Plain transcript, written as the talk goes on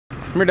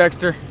Come here,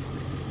 Dexter. Come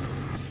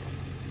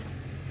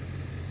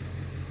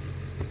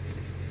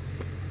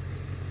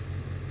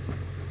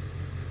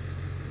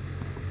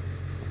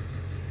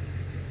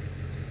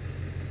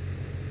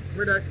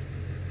here, Dexter.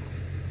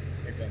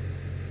 Hey, Ben.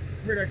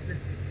 Come here, Dexter.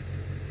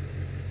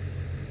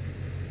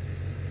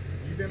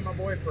 You've been my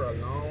boy for a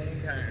long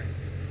time.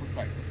 Looks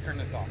like, let's turn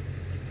this off.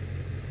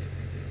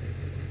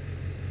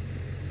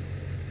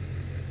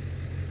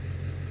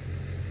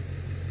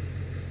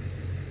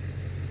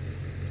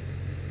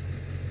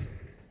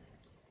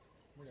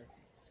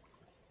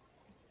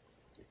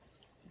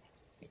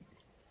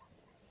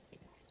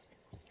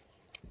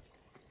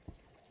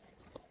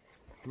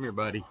 Come here,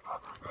 buddy.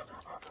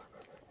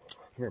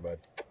 Come here, bud.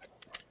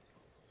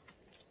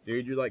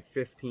 Dude, you're like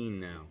 15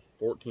 now.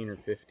 14 or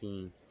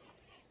 15.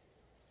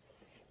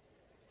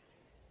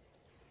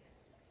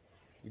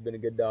 You've been a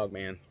good dog,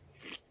 man.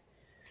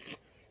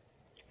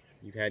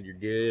 You've had your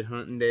good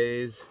hunting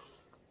days,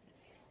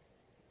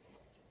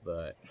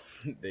 but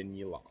then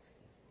you lost.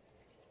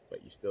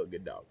 But you're still a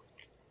good dog.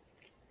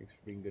 Thanks for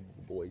being good to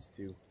the boys,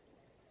 too.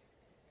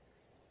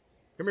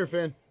 Come here,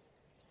 Finn.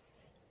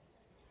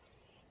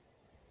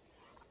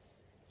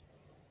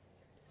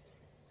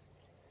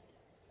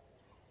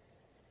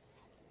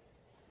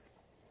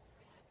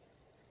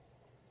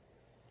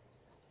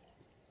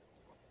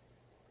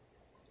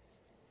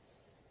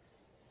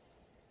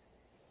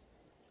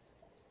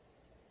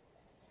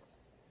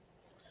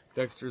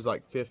 Dexter's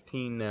like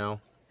 15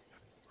 now.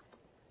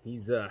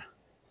 He's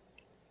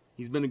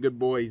been a good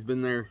boy. He's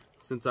been there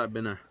since I've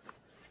been a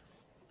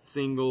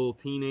single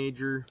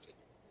teenager.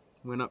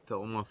 Went up to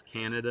almost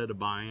Canada to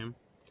buy him.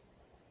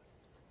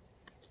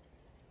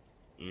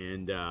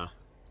 And I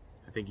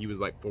think he was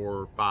like 4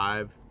 or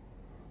 5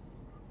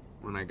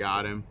 when I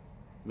got him.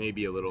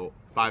 Maybe a little,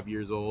 5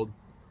 years old.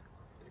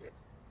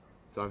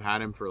 So I've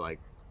had him for like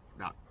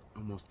about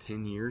almost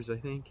 10 years, I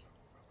think.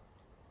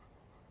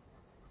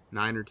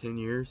 9 or 10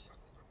 years.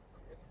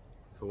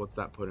 So what's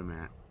that put him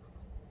at?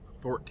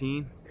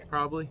 14,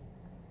 probably.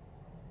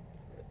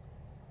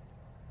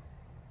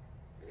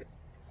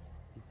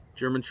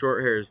 German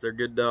Shorthairs, they're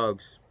good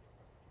dogs.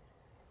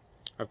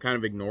 I've kind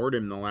of ignored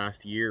him the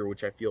last year,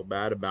 which I feel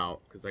bad about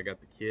because I got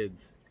the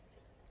kids.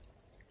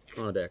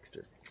 Oh,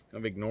 Dexter,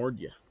 I've ignored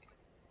you.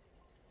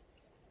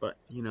 But,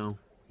 you know,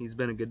 he's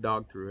been a good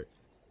dog through it.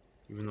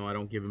 Even though I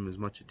don't give him as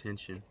much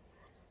attention.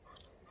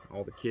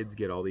 All the kids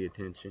get all the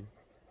attention.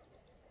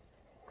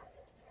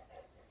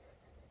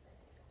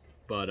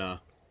 But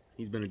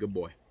he's been a good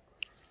boy.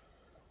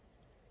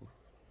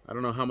 I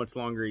don't know how much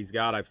longer he's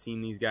got. I've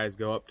seen these guys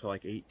go up to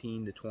like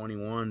 18 to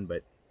 21,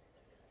 but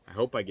I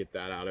hope I get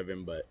that out of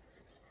him. But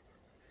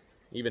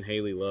even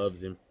Haley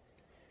loves him.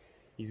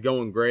 He's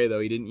going gray though.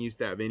 He didn't used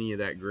to have any of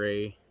that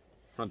gray.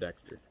 Huh,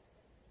 Dexter?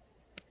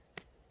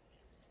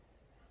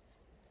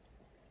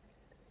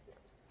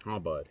 Oh,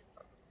 bud.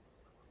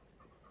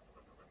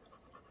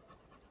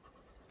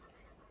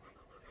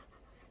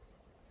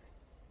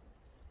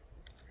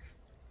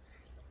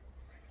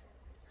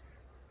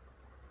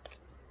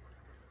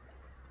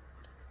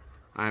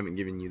 I haven't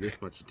given you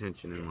this much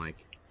attention in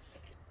like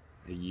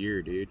a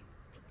year, dude.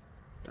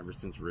 Ever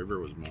since River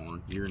was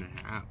born, 1.5 years.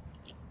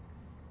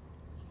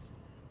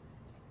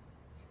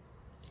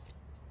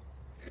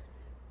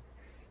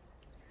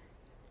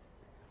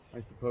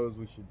 I suppose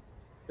we should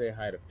say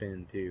hi to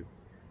Finn too.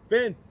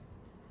 Finn!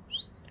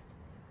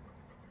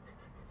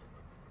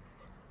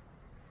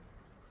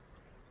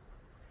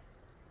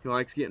 He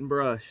likes getting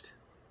brushed.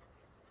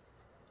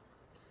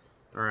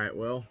 Alright,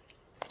 well,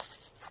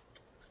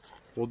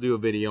 we'll do a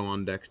video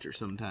on Dexter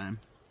sometime.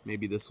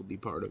 Maybe this will be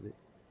part of it.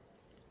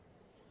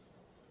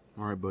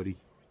 Alright, buddy.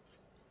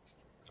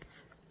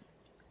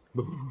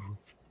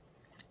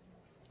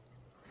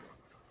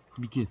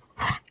 Be kissed.